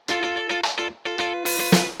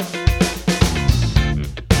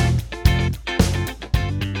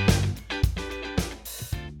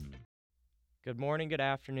morning, good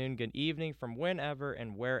afternoon, good evening from whenever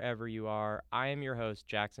and wherever you are. I am your host,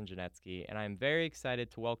 Jackson Janetsky, and I am very excited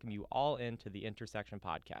to welcome you all into the Intersection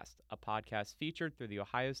Podcast, a podcast featured through the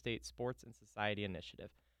Ohio State Sports and Society Initiative.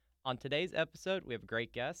 On today's episode, we have a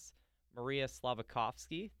great guest, Maria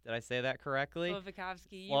Slovikovski. Did I say that correctly?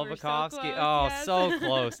 Slovikovski. You were so close. Oh, yes. so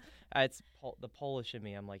close. It's the Polish in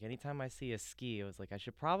me. I'm like, anytime I see a ski, I was like, I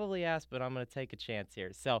should probably ask, but I'm going to take a chance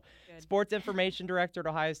here. So, Good. Sports Information Director at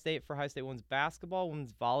Ohio State for Ohio State women's basketball,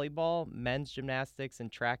 women's volleyball, men's gymnastics, and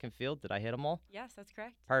track and field. Did I hit them all? Yes, that's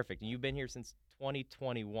correct. Perfect. And you've been here since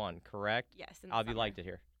 2021, correct? Yes. How have you liked it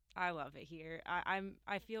here? I love it here.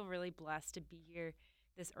 I feel really blessed to be here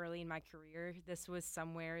this early in my career. This was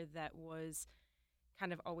somewhere that was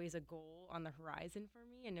kind of always a goal on the horizon for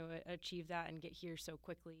me, and to achieve that and get here so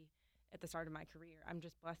quickly at the start of my career. I'm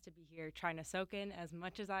just blessed to be here, trying to soak in as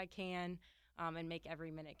much as I can and make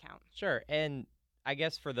every minute count. Sure. And I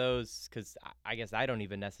guess for those, because I guess I don't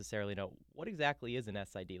even necessarily know, what exactly is an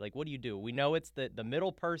SID? Like, what do you do? We know it's the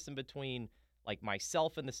middle person between, like,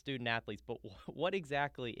 myself and the student athletes, but what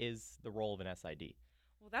exactly is the role of an SID?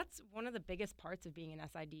 Well, that's one of the biggest parts of being an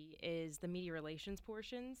SID is the media relations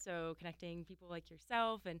portion. So connecting people like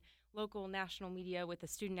yourself and local national media with the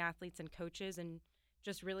student athletes and coaches, and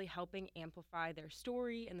just really helping amplify their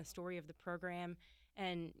story and the story of the program,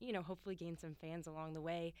 and, you know, hopefully gain some fans along the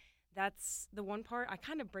way. That's the one part. I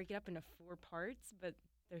kind of break it up into 4 parts, but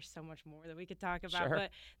there's so much more that we could talk about. Sure.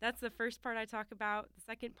 But that's the first part I talk about. The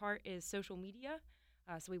second part is social media.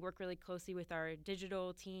 So we work really closely with our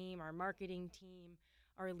digital team, our marketing team,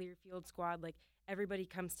 our Learfield squad. Like, everybody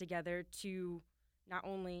comes together to not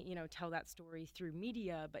only, you know, tell that story through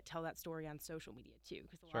media, but tell that story on social media too,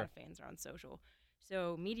 because a lot of fans are on social.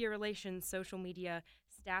 So media relations, social media,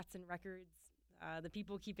 stats and records. The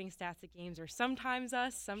people keeping stats at games are sometimes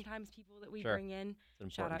us, sometimes people that we bring in.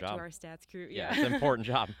 Shout out to our stats crew. Yeah, it's an important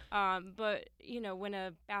job. But, you know, when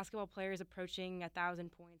a basketball player is approaching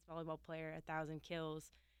 1,000 points, volleyball player 1,000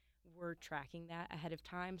 kills, we're tracking that ahead of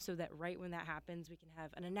time so that right when that happens, we can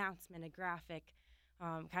have an announcement, a graphic,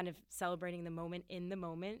 kind of celebrating the moment in the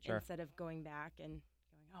moment instead of going back and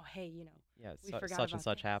going, oh, hey, you know, we forgot such and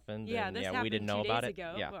such happened. Yeah, and, this happened we didn't know 2 about days it.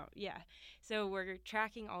 ago. Yeah. Well, yeah. So we're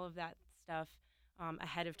tracking all of that stuff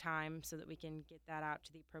ahead of time so that we can get that out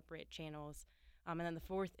to the appropriate channels. And then the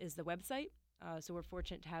fourth is the website. So we're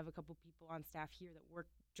fortunate to have a couple people on staff here that work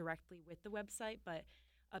directly with the website, but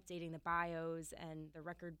updating the bios and the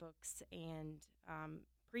record books and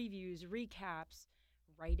previews, recaps,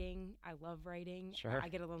 writing. I love writing. Sure. I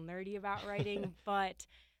get a little nerdy about writing, but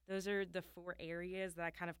those are the 4 areas that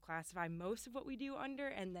I kind of classify most of what we do under.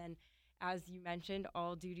 And then, as you mentioned,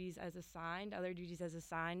 all duties as assigned, other duties as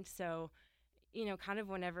assigned. So, you know, kind of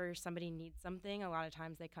whenever somebody needs something, a lot of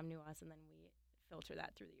times they come to us and then we filter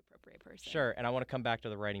that through the appropriate person. Sure. And I want to come back to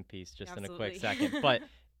the writing piece just in a quick Absolutely. second. But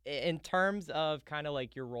in terms of kind of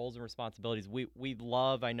like your roles and responsibilities, we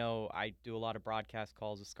love, I know I do a lot of broadcast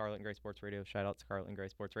calls with Scarlet and Gray Sports Radio. Shout out Scarlet and Gray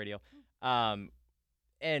Sports Radio.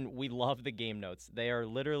 And we love the game notes. They are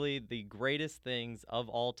literally the greatest things of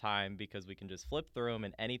all time because we can just flip through them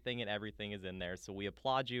and anything and everything is in there. So we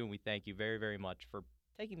applaud you and we thank you very, very much for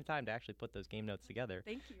taking the time to actually put those game notes together.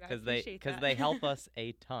 Thank you. I appreciate that. Because they help us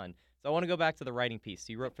a ton. So I want to go back to the writing piece.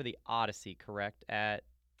 So you wrote for the Odyssey, correct, at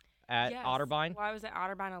yes. Otterbein? Well, I was at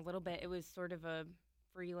Otterbein a little bit. It was sort of a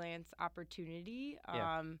freelance opportunity.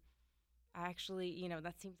 Yeah. I actually, you know,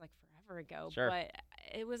 that seems like forever ago. Sure. But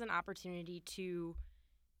it was an opportunity to,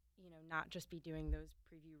 you know, not just be doing those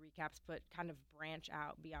preview recaps, but kind of branch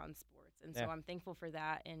out beyond sports. And so I'm thankful for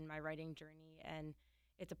that in my writing journey. And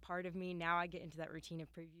it's a part of me. Now I get into that routine of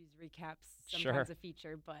previews, recaps, sometimes a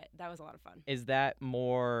feature, but that was a lot of fun. Is that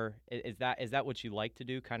more, is that what you like to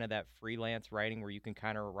do, kind of that freelance writing where you can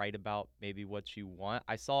kind of write about maybe what you want?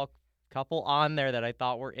 I saw a couple on there that I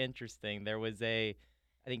thought were interesting. There was I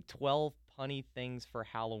think 12 punny things for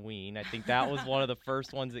Halloween. I think that was one of the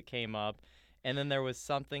first ones that came up. And then there was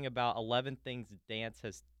something about 11 things dance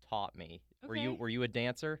has taught me. Okay. Were you a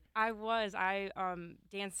dancer? I was. I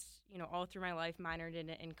danced, you know, all through my life, minored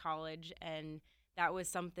in it in college, and that was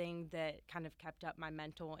something that kind of kept up my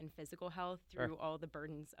mental and physical health through all the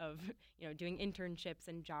burdens of, you know, doing internships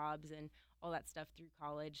and jobs and all that stuff through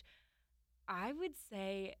college. I would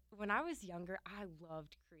say when I was younger, I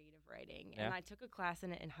loved creative writing, and I took a class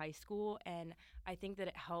in it in high school, and I think that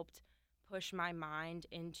it helped push my mind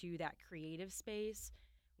into that creative space.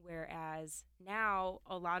 Whereas now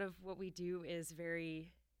a lot of what we do is very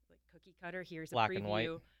like cookie cutter. Here's a Black and white.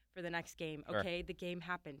 preview for the next game. Sure. Okay, the game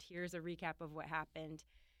happened. Here's a recap of what happened.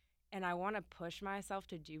 And I want to push myself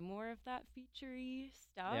to do more of that feature-y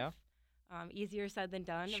stuff. Yeah. Easier said than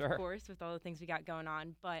done, of Sure. course, with all the things we got going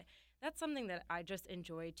on. But that's something that I just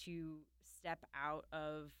enjoy to step out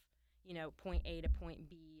of, point A to point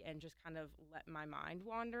B and just kind of let my mind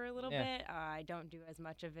wander a little Yeah. bit. I don't do as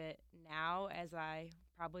much of it now as I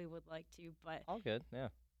probably would like to, but All good. Yeah.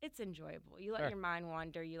 it's enjoyable. You let Sure. your mind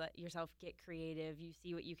wander, you let yourself get creative, you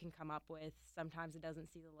see what you can come up with. Sometimes it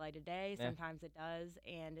doesn't see the light of day, Yeah. sometimes it does,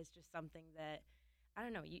 and it's just something that I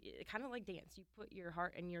don't know, kind of like dance. You put your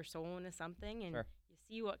heart and your soul into something and Sure. you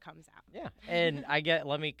see what comes out. Yeah. And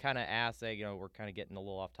let me kind of ask, we're kind of getting a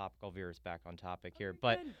little off topic. I'll veer us back on topic here. Okay,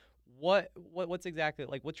 But good. what's exactly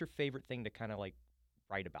like, what's your favorite thing to kind of like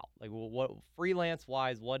write about? Like, what freelance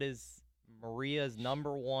wise, what is Maria's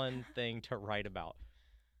number one thing to write about?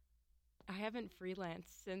 I haven't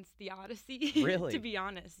freelanced since the Odyssey, Really? to be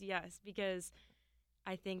honest. Yes, because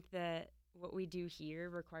I think that what we do here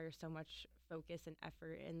requires so much focus and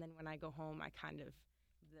effort. And then when I go home, I kind of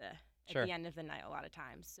bleh at Sure. the end of the night a lot of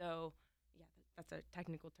times. So, yeah, that's a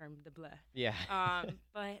technical term, the bleh. Yeah.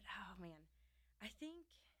 But, oh man, I think,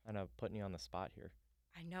 I know, putting you on the spot here.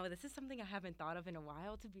 I know this is something I haven't thought of in a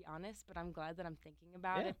while, to be honest, but I'm glad that I'm thinking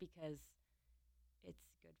about Yeah. it because it's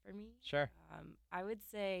good for me. Sure. I would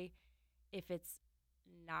say if it's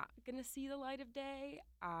not going to see the light of day,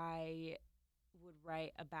 I would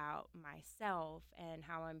write about myself and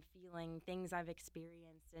how I'm feeling, things I've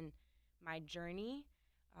experienced, and my journey.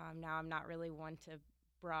 Now, I'm not really one to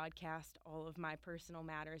broadcast all of my personal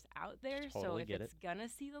matters out there. So Totally if get it's it. going to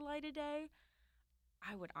see the light of day,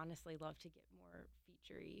 I would honestly love to get more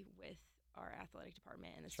featurey with our athletic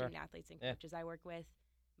department and the Sure. student athletes and Yeah. coaches I work with.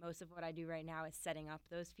 Most of what I do right now is setting up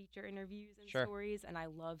those feature interviews and Sure. stories, and I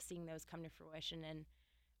love seeing those come to fruition, and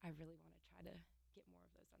I really want to try to get more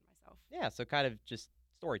of those done myself. Yeah. So kind of just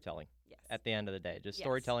storytelling Yes. at the end of the day, just Yes.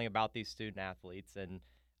 storytelling about these student athletes. And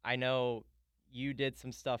I know you did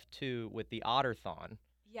some stuff too with the Otterthon.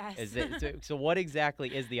 Yes. Is it so? What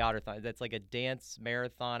exactly is the Otterthon? That's like a dance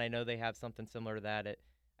marathon. I know they have something similar to that.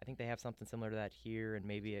 I think they have something similar to that here, and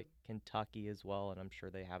maybe at Kentucky as well. And I'm sure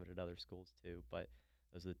they have it at other schools too. But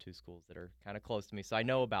those are the two schools that are kind of close to me, so I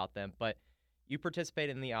know about them. But you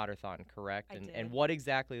participated in the Otterthon, correct? I And did. what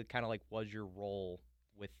exactly kind of like was your role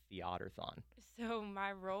with the Otterthon? So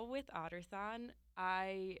my role with Otterthon,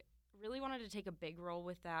 I really wanted to take a big role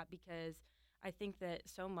with that because I think that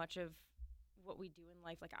so much of what we do in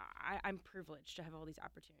life, like I'm privileged to have all these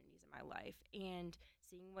opportunities in my life, and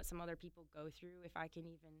seeing what some other people go through, if I can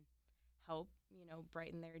even help,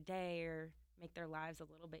 brighten their day or make their lives a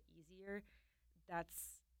little bit easier,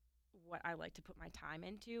 that's what I like to put my time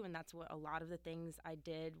into, and that's what a lot of the things I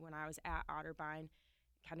did when I was at Otterbein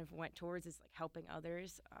kind of went towards is like helping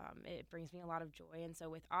others. It brings me a lot of joy, and so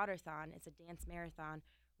with Otterthon, it's a dance marathon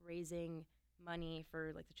raising money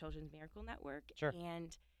for like the Children's Miracle Network, Sure.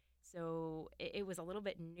 and so it was a little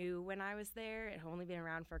bit new when I was there. It had only been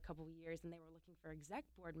around for a couple of years, and they were looking for exec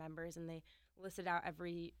board members, and they listed out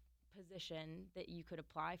every position that you could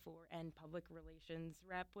apply for, and public relations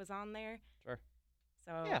rep was on there. Sure.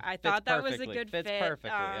 So Yeah, I fits thought that was a perfectly. good Fits fit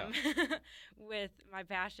perfectly, yeah. with my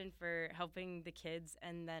passion for helping the kids.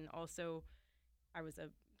 And then also I was a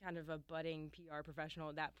kind of a budding PR professional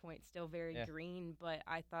at that point, still very Yeah. green, but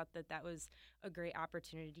I thought that that was a great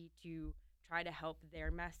opportunity to try to help their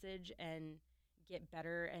message and get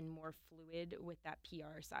better and more fluid with that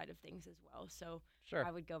PR side of things as well. So Sure.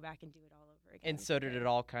 I would go back and do it all over again. And so did it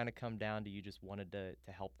all kind of come down to you just wanted to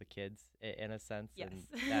help the kids in a sense? Yes.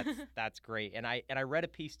 And that's great. And I read a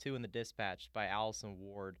piece too in the Dispatch by Allison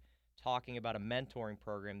Ward talking about a mentoring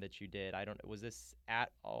program that you did. I don't was this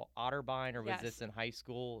at Otterbein or was Yes. this in high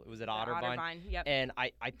school? It was at The Otterbein. Yep. And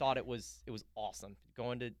I thought it was awesome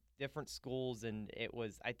going to different schools, and it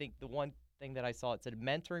was, I think the one thing that I saw, it said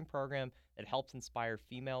mentoring program that helps inspire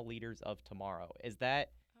female leaders of tomorrow. Is that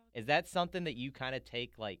something that you kind of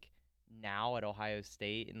take like now at Ohio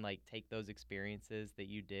State and like take those experiences that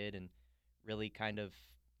you did and really kind of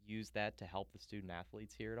use that to help the student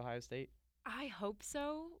athletes here at Ohio State? I hope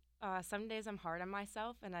so. Some days I'm hard on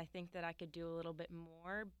myself, and I think that I could do a little bit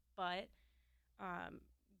more. But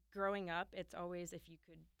growing up, it's always if you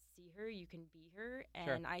could see her, you can be her.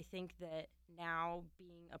 Sure. And I think that now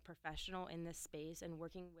being a professional in this space and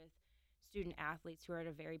working with student athletes who are at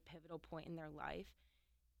a very pivotal point in their life,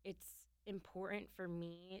 it's important for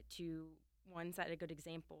me to, one, set a good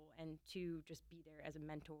example, and two, just be there as a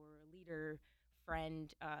mentor, a leader,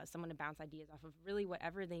 friend, someone to bounce ideas off of, really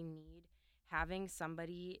whatever they need. Having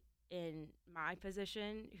somebody in my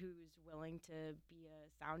position who's willing to be a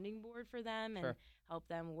sounding board for them and Sure. help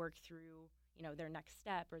them work through, their next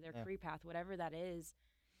step or their Yeah. career path, whatever that is,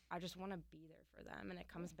 I just want to be there for them. And it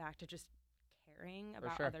comes back to just caring For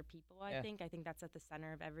about sure. other people. I Yeah. think that's at the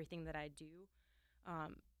center of everything that I do.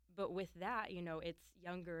 But with that, it's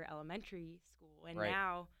younger elementary school, and Right.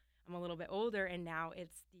 now I'm a little bit older, and now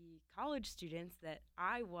it's the college students that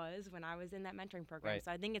I was when I was in that mentoring program. Right.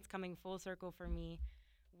 So I think it's coming full circle for me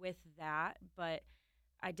with that. But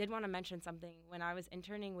I did want to mention something. When I was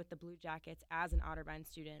interning with the Blue Jackets as an Otterbein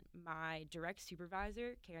student, my direct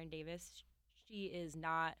supervisor, Karen Davis, she is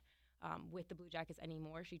not with the Blue Jackets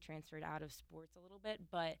anymore. She transferred out of sports a little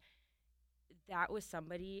bit, but that was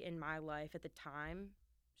somebody in my life at the time,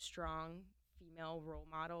 strong female role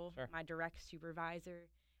model, Sure. my direct supervisor.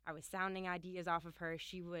 I was sounding ideas off of her.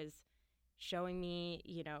 She was showing me,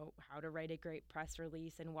 how to write a great press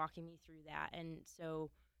release and walking me through that. And so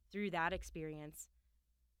through that experience,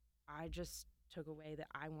 I just took away that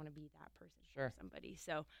I want to be that person Sure. for somebody.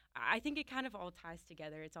 So I think it kind of all ties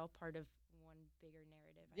together. It's all part of one bigger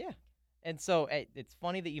narrative. I Yeah. think. And so it's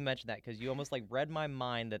funny that you mentioned that because you almost like read my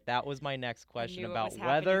mind that was my next question knew what was about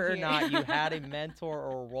happening whether or here. not you had a mentor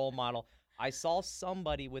or a role model. I saw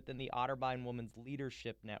somebody within the Otterbein Women's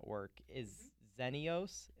Leadership Network. Is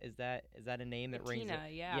Zenios? Is that a name that rings? Bettina,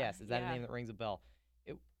 yeah. Yes. Is that a name that rings a bell?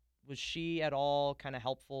 It, was she at all kind of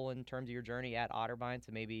helpful in terms of your journey at Otterbein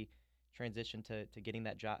to maybe transition to getting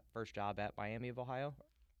that first job at Miami of Ohio?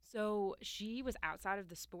 So she was outside of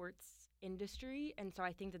the sports industry. And so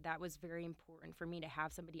I think that was very important for me to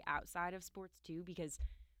have somebody outside of sports too, because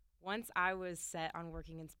once I was set on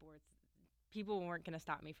working in sports, people weren't going to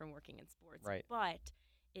stop me from working in sports. Right. But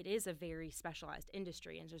it is a very specialized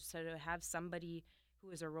industry. And so to have somebody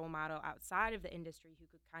who is a role model outside of the industry who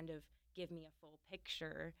could kind of give me a full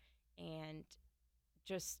picture and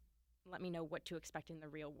just let me know what to expect in the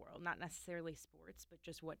real world, not necessarily sports, but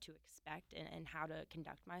just what to expect and how to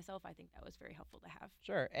conduct myself. I think that was very helpful to have.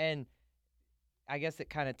 Sure. And I guess it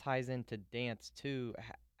kind of ties into dance too.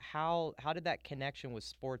 How did that connection with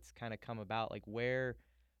sports kind of come about? Like where,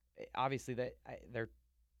 obviously they're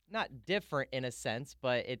not different in a sense,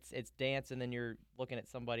 but it's dance, and then you're looking at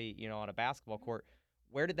somebody on a basketball court.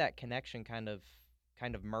 Where did that connection kind of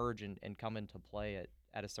merge and come into play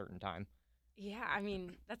at a certain time? Yeah, I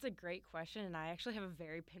mean, that's a great question, and I actually have a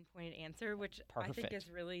very pinpointed answer, which I think is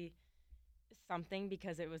really something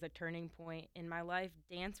because it was a turning point in my life.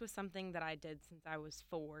 Dance was something that I did since I was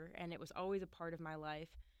 4, and it was always a part of my life.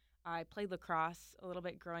 I played lacrosse a little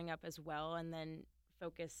bit growing up as well, and then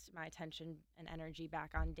focused my attention and energy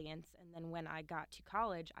back on dance. And then when I got to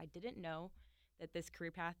college, I didn't know that this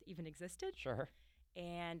career path even existed. Sure.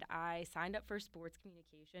 And I signed up for sports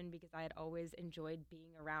communication because I had always enjoyed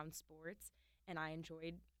being around sports, and I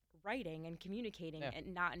enjoyed writing and communicating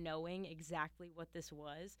and not knowing exactly what this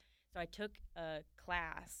was. So I took a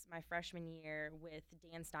class my freshman year with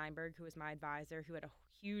Dan Steinberg, who was my advisor, who had a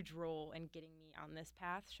huge role in getting me on this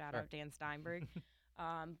path. Shout out Dan Steinberg.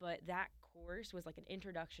 But that course was like an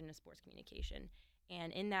introduction to sports communication.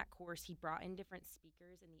 And in that course, he brought in different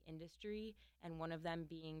speakers in the industry, and one of them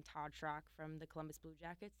being Todd Schrock from the Columbus Blue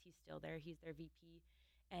Jackets. He's still there. He's their VP.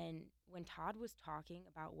 And when Todd was talking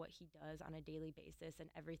about what he does on a daily basis and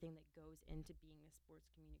everything that goes into being a sports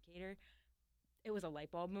communicator, it was a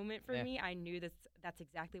light bulb moment for me. I knew that's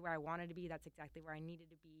exactly where I wanted to be. That's exactly where I needed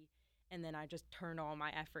to be. And then I just turned all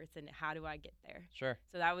my efforts into how do I get there? Sure.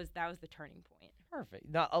 So that was the turning point. Perfect.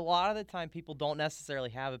 Now, a lot of the time, people don't necessarily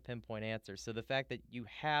have a pinpoint answer. So the fact that you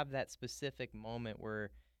have that specific moment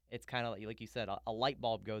where it's kind of like you said, a light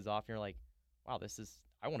bulb goes off, and you're like, "Wow,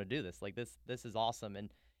 I want to do this. Like this is awesome."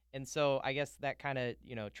 And so I guess that kind of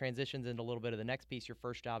transitions into a little bit of the next piece. Your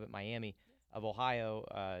first job at Miami of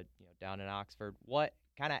Ohio, down in Oxford.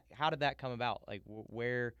 How did that come about? Like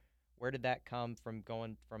where did that come from,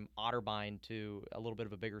 going from Otterbein to a little bit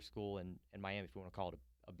of a bigger school in Miami, if you want to call it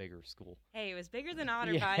a bigger school? Hey, it was bigger than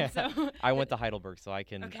Otterbein, so I went to Heidelberg, so I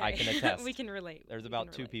can attest. We can relate. There's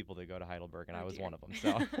about 2 people that go to Heidelberg, and I was dear. one of them.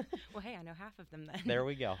 So well, hey, I know half of them then. there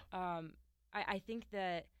we go. I think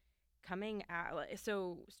that starting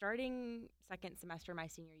second semester my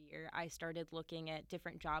senior year, I started looking at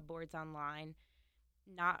different job boards online,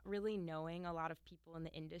 not really knowing a lot of people in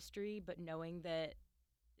the industry, but knowing that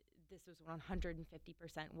this was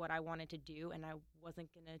 150% what I wanted to do, and I wasn't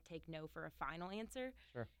going to take no for a final answer.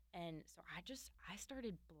 Sure. And so I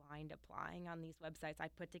started blind applying on these websites. I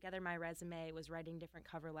put together my resume, was writing different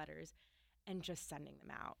cover letters, and just sending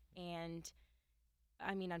them out. And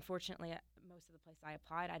I mean, unfortunately, most of the places I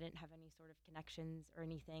applied, I didn't have any sort of connections or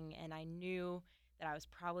anything, and I knew that I was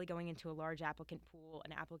probably going into a large applicant pool,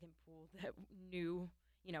 that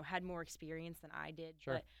had more experience than I did.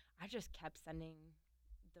 Sure. But I just kept sending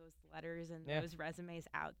those letters and those resumes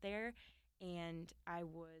out there. and I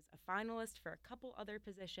was a finalist for a couple other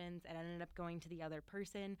positions and ended up going to the other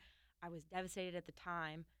person. I was devastated at the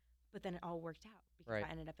time, but then it all worked out because Right. I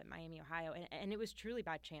ended up at Miami, Ohio. And it was truly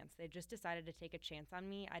by chance. They just decided to take a chance on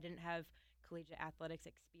me. I didn't have collegiate athletics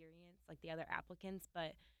experience like the other applicants,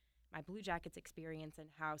 but my Blue Jackets experience and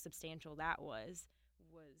how substantial that was,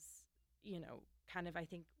 kind of, I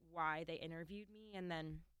think, why they interviewed me. And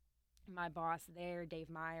then my boss there, Dave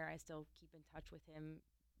Meyer, I still keep in touch with him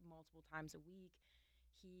multiple times a week.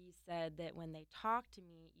 He said that when they talked to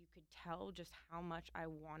me, you could tell just how much I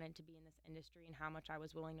wanted to be in this industry and how much I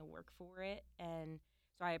was willing to work for it. And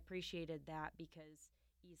so I appreciated that because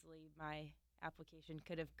easily my application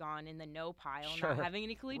could have gone in the no pile, not Sure. having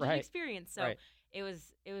any collegiate Right. experience. So Right. it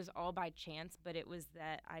was all by chance, but it was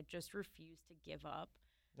that I just refused to give up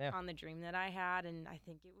Yeah. on the dream that I had. And I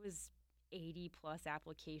think it was 80 plus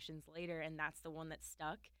applications later, and that's the one that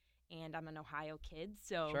stuck. And I'm an Ohio kid,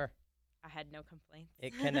 so Sure. I had no complaints.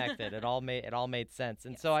 It connected. It all made sense.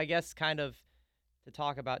 And Yes. so I guess kind of to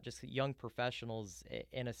talk about just young professionals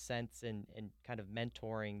in a sense and kind of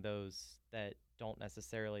mentoring those that don't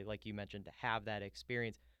necessarily, like you mentioned, to have that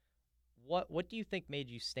experience. What do you think made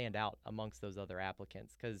you stand out amongst those other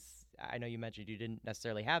applicants? Because I know you mentioned you didn't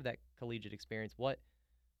necessarily have that collegiate experience. What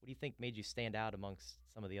do you think made you stand out amongst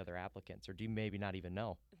some of the other applicants, or do you maybe not even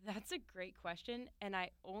know? That's a great question, and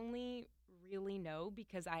I only really know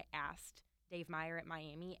because I asked Dave Meyer at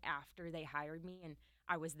Miami after they hired me, and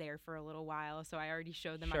I was there for a little while, so I already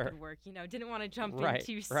showed them I Sure. could work. Didn't want to jump in Right.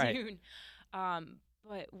 too Right. soon.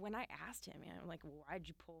 But when I asked him, I'm like, why'd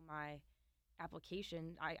you pull my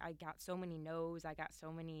application? I got so many no's. I got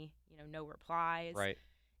so many, no replies. Right.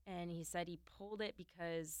 And he said he pulled it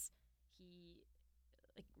because he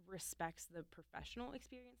like respects the professional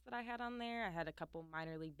experience that I had on there. I had a couple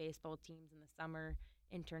minor league baseball teams in the summer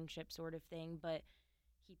internship sort of thing, but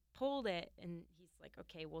he pulled it and he's like,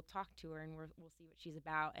 okay, we'll talk to her and we'll see what she's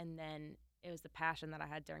about. And then it was the passion that I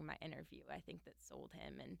had during my interview, I think, that sold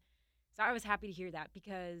him. And so I was happy to hear that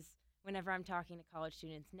because whenever I'm talking to college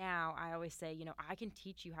students now, I always say, I can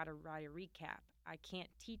teach you how to write a recap. I can't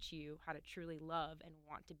teach you how to truly love and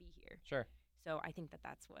want to be here. Sure. So I think that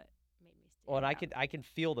that's what made me Well, and stand I out. can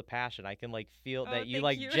feel the passion. I can feel Oh, that you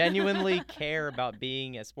thank you. genuinely care about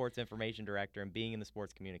being a sports information director and being in the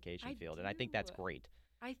sports communication I field, and I think that's do. great.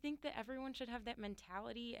 I think that everyone should have that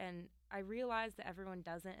mentality, and I realize that everyone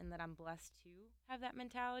doesn't, and that I'm blessed to have that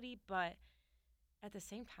mentality. But at the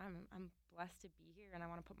same time, I'm blessed to be here, and I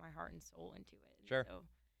want to put my heart and soul into it. And Sure. so,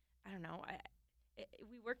 I don't know.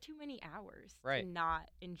 We work too many hours Right. to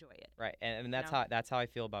not enjoy it. Right, and You that's know? how I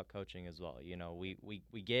feel about coaching as well.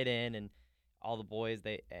 We get in, and all the boys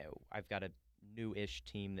I've got a new-ish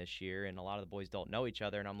team this year, and a lot of the boys don't know each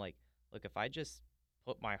other, and I'm like, look, if I just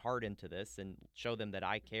put my heart into this and show them that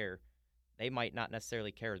I care, they might not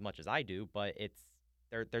necessarily care as much as I do, but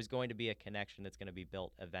there's going to be a connection that's going to be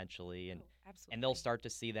built eventually, and Oh, absolutely. and they'll start to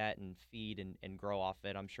see that and feed and grow off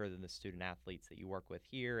it. I'm sure that the student athletes that you work with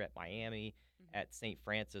here at Miami, Mhm. at St.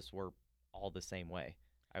 Francis, were all the same way,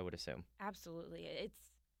 I would assume. Absolutely.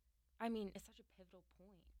 It's such a pivotal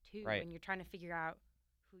point, too, Right. when you're trying to figure out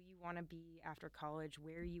who you want to be after college,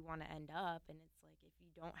 where you want to end up. And it's like, if you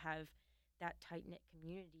don't have that tight knit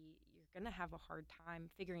community, you're going to have a hard time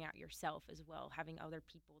figuring out yourself as well. Having other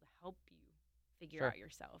people to help you figure Sure. out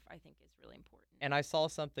yourself, I think, is really important. And I saw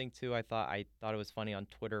something too. I thought it was funny on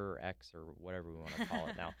Twitter or X or whatever we want to call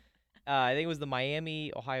it now. I think it was the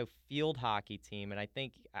Miami, Ohio field hockey team, and I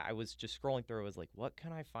think I was just scrolling through. I was like, what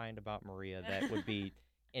can I find about Maria that would be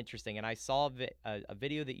interesting? And I saw a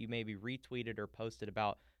video that you maybe retweeted or posted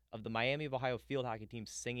about of the Miami of Ohio field hockey team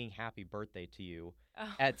singing "Happy Birthday" to you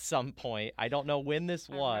Oh, at some point. I don't know when this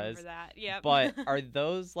I was, remember that. Yep. but are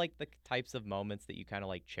those like the types of moments that you kind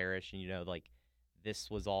of cherish, and like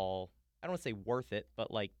this was all, I don't want to say worth it,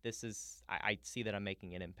 but this is, I see that I'm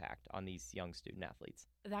making an impact on these young student athletes.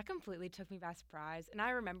 That completely took me by surprise. And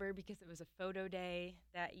I remember because it was a photo day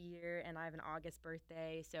that year, and I have an August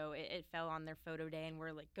birthday. So it fell on their photo day, and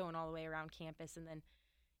we're going all the way around campus. And then,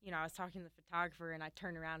 I was talking to the photographer, and I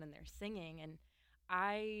turn around and they're singing. And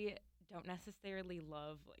I don't necessarily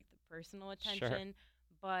love the personal attention,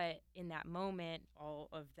 but in that moment, all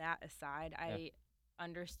of that aside, I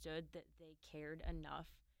understood that they cared enough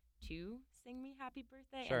to sing me happy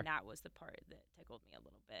birthday. Sure. And that was the part that tickled me a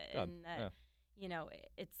little bit. Good. And that,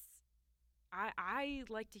 it's I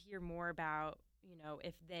like to hear more about,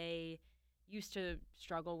 if they used to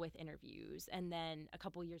struggle with interviews and then a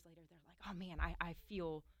couple years later they're like, oh man, I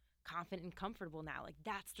feel confident and comfortable now.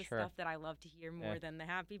 That's the Sure. stuff that I love to hear more than the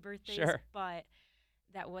happy birthdays. Sure. But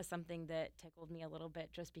that was something that tickled me a little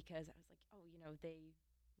bit just because I was like, oh, they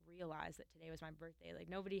realize that today was my birthday. Like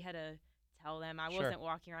nobody had to tell them. I Sure. wasn't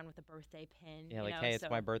walking around with a birthday pin, Yeah, like, hey, it's so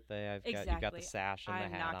my birthday. You've got the exactly. sash and the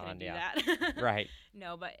I'm hat not going on. to do Yeah. that. Right.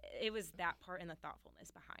 No, but it was that part and the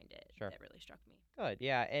thoughtfulness behind it Sure. that really struck me. Good.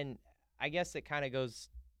 Yeah, and I guess it kind of goes,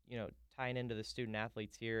 tying into the student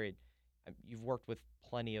athletes here. You've worked with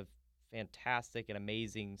plenty of fantastic and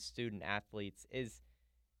amazing student athletes.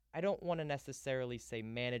 I don't want to necessarily say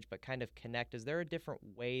manage, but kind of connect. Is there a different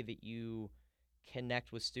way that you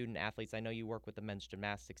connect with student athletes? I know you work with the men's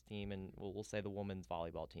gymnastics team, and we'll say the women's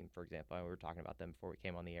volleyball team, for example. We were talking about them before we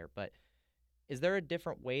came on the air, but is there a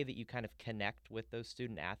different way that you kind of connect with those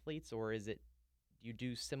student athletes, or is it you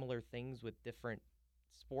do similar things with different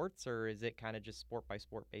sports, or is it kind of just sport by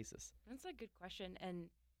sport basis? That's a good question. And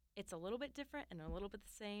it's a little bit different and a little bit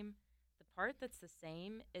the same. The part that's the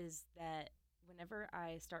same is that whenever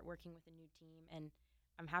I start working with a new team, and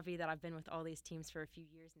I'm happy that I've been with all these teams for a few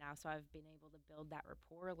years now, so I've been able to build that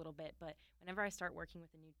rapport a little bit. But whenever I start working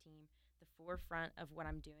with a new team, the forefront of what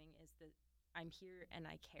I'm doing is that I'm here and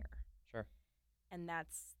I care. Sure. And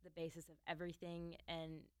that's the basis of everything.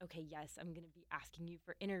 And okay, yes, I'm going to be asking you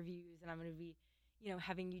for interviews and I'm going to be,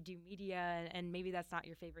 having you do media, and maybe that's not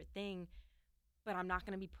your favorite thing, but I'm not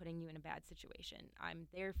going to be putting you in a bad situation. I'm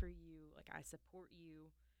there for you. Like, I support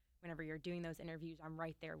you whenever you're doing those interviews. I'm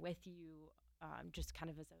right there with you, just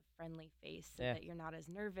kind of as a friendly face so Yeah. that you're not as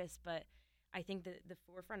nervous. But I think that the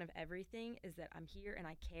forefront of everything is that I'm here and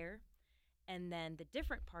I care. And then the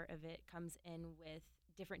different part of it comes in with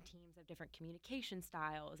different teams have different communication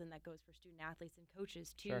styles, and that goes for student athletes and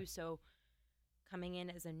coaches too. Sure. So coming in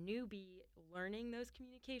as a newbie, learning those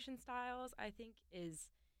communication styles, I think is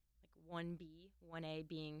like 1B, 1A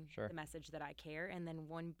being Sure. the message that I care, and then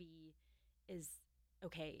 1B is,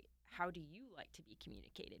 okay, how do you like to be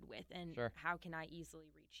communicated with, and Sure. how can I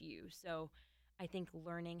easily reach you? So I think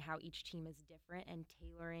learning how each team is different and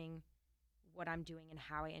tailoring what I'm doing and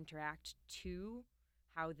how I interact to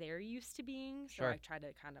how they're used to being. So Sure. I try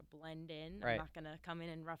to kind of blend in. Right. I'm not going to come in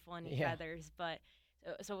and ruffle any Yeah. feathers, but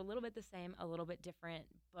so a little bit the same, a little bit different.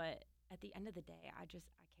 But at the end of the day, I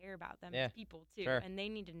care about them Yeah. as people too. Sure. And they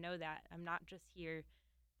need to know that I'm not just here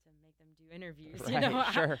to make them do interviews.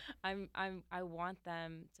 Right. Sure. I want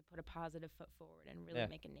them to put a positive foot forward and really Yeah.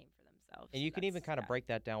 make a name for themselves. And you can even kind of break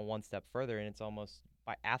that down one step further, and it's almost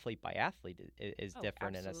by athlete is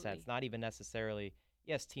different in a sense. Absolutely. Not even necessarily,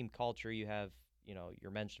 yes, team culture. You have,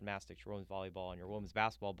 your men's gymnastics, your women's volleyball, and your women's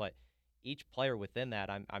basketball, but each player within that,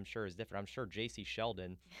 I'm sure is different. I'm sure J.C.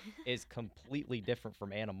 Sheldon is completely different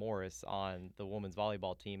from Anna Morris on the women's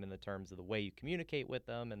volleyball team in the terms of the way you communicate with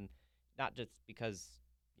them, and not just because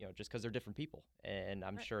they're different people. And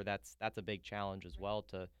I'm Right. sure that's a big challenge as well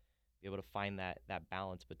to be able to find that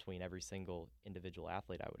balance between every single individual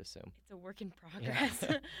athlete, I would assume. It's a work in progress.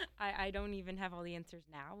 Yeah. I don't even have all the answers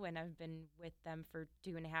now, and I've been with them for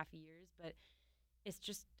 2.5 years, but it's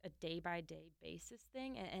just a day-by-day basis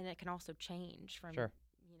thing, and it can also change from, Sure.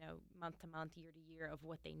 month to month, year to year of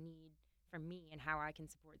what they need from me and how I can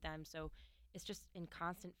support them. So it's just in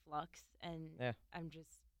constant flux, and Yeah. I'm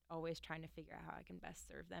just always trying to figure out how I can best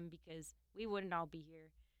serve them, because we wouldn't all be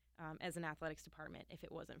here as an athletics department if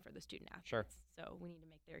it wasn't for the student athletes. Sure. So we need to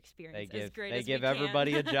make their They experience give as great they as give we can.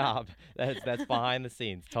 everybody a job. That's behind the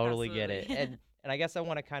scenes. Totally get it. Absolutely. And I guess I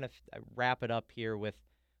want to kind of wrap it up here with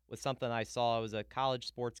something I saw. It was a college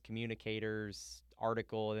sports communicators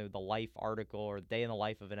article, the life article, or day in the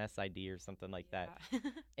life of an SID or something like that. Yeah.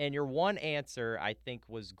 And your one answer, I think,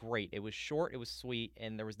 was great. It was short, it was sweet,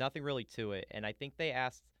 and there was nothing really to it. And I think they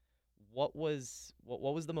asked, what was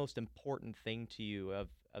the most important thing to you of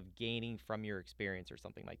gaining from your experience or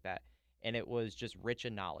something like that? And it was just rich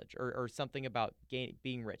in knowledge, or something about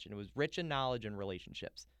being rich. And it was rich in knowledge and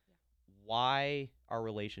relationships. Yeah. Why are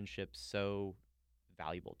relationships so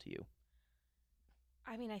valuable to you?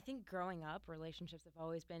 I mean, I think growing up, relationships have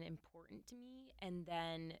always been important to me. And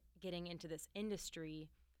then getting into this industry,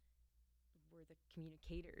 we're the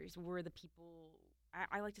communicators. We're the people.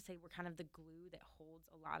 I like to say we're kind of the glue that holds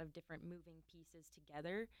a lot of different moving pieces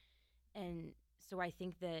together. And so I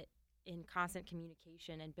think that in constant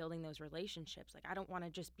communication and building those relationships, like, I don't want to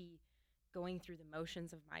just be going through the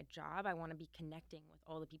motions of my job. I want to be connecting with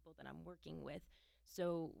all the people that I'm working with.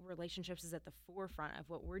 So relationships is at the forefront of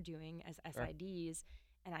what we're doing as Sure. SIDs.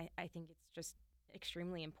 And I think it's just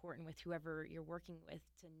extremely important with whoever you're working with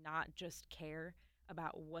to not just care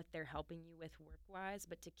about what they're helping you with work-wise,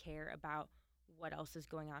 but to care about what else is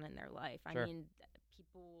going on in their life. Sure. I mean,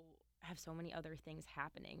 people have so many other things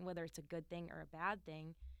happening, whether it's a good thing or a bad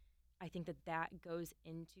thing. I think that goes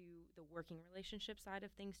into the working relationship side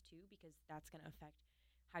of things too, because that's going to affect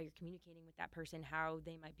how you're communicating with that person, how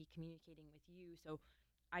they might be communicating with you. So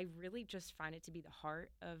I really just find it to be the heart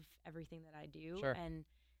of everything that I do. Sure. And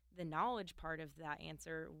the knowledge part of that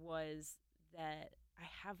answer was that I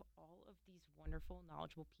have all of these wonderful,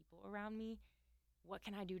 knowledgeable people around me. What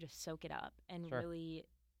can I do to soak it up and Sure. really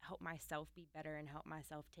help myself be better and help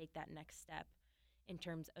myself take that next step in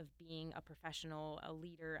terms of being a professional, a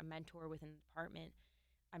leader, a mentor within the department?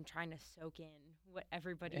 I'm trying to soak in what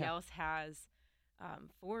everybody Yeah. else has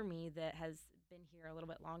for me that has been here a little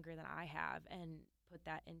bit longer than I have, and put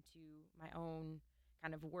that into my own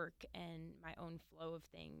kind of work and my own flow of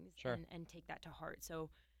things, Sure. and take that to heart. So,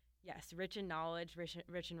 yes, rich in knowledge,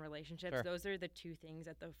 rich in relationships. Sure. Those are the two things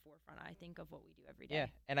at the forefront, I think, of what we do every day. Yeah,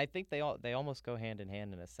 and I think they almost go hand in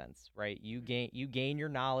hand in a sense, right? You Mhm. gain your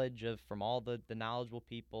knowledge from all the knowledgeable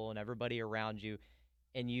people and everybody around you,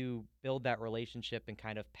 and you build that relationship and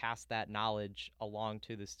kind of pass that knowledge along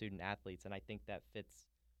to the student athletes. And I think that fits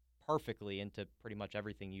perfectly into pretty much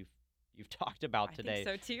everything you've talked about I today.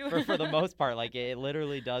 think so too. For the most part, like it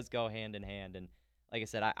literally does go hand in hand. And like I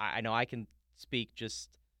said, I know I can speak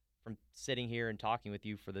just from sitting here and talking with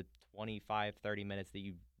you for the 25, 30 minutes that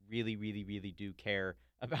you really, really, really do care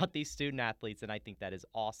about these student athletes. And I think that is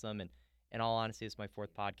awesome. And in all honesty, it's my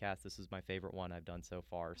fourth podcast. This is my favorite one I've done so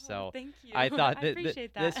far. Oh, So thank you. I thought I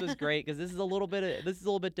appreciate that. this was great because this is a little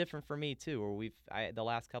bit different for me too. Where the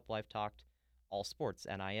last couple I've talked all sports,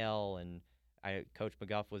 NIL, and Coach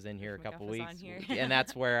McGuff was in here a Coach couple McGuff was weeks, on here. and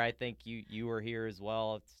that's where I think you were here as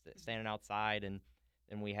well, standing outside, and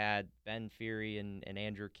then we had Ben Fury and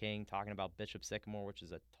Andrew King talking about Bishop Sycamore, which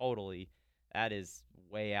is that is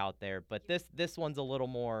way out there. But this one's a little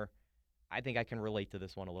more. I think I can relate to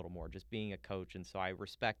this one a little more, just being a coach, and so I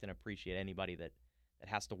respect and appreciate anybody that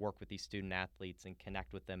has to work with these student athletes and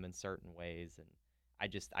connect with them in certain ways, and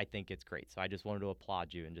I think it's great. So I just wanted to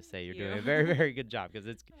applaud you and just say you're doing a very, very good job because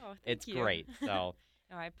Oh, it's thank you. great. So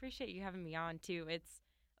No, I appreciate you having me on too. It's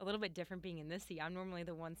a little bit different being in this seat. I'm normally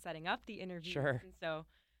the one setting up the interviews, Sure. and so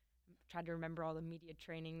I tried to remember all the media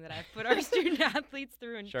training that I've put our student athletes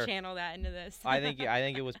through and Sure. channel that into this. I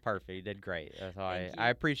think it was perfect. You did great. So Thank I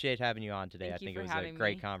you. appreciate having you on today. Thank I you think for it was a having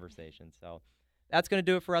great me. conversation. So that's going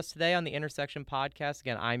to do it for us today on the Intersection Podcast.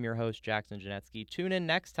 Again, I'm your host, Jackson Janetsky. Tune in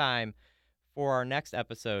next time for our next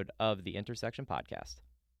episode of the Intersection Podcast.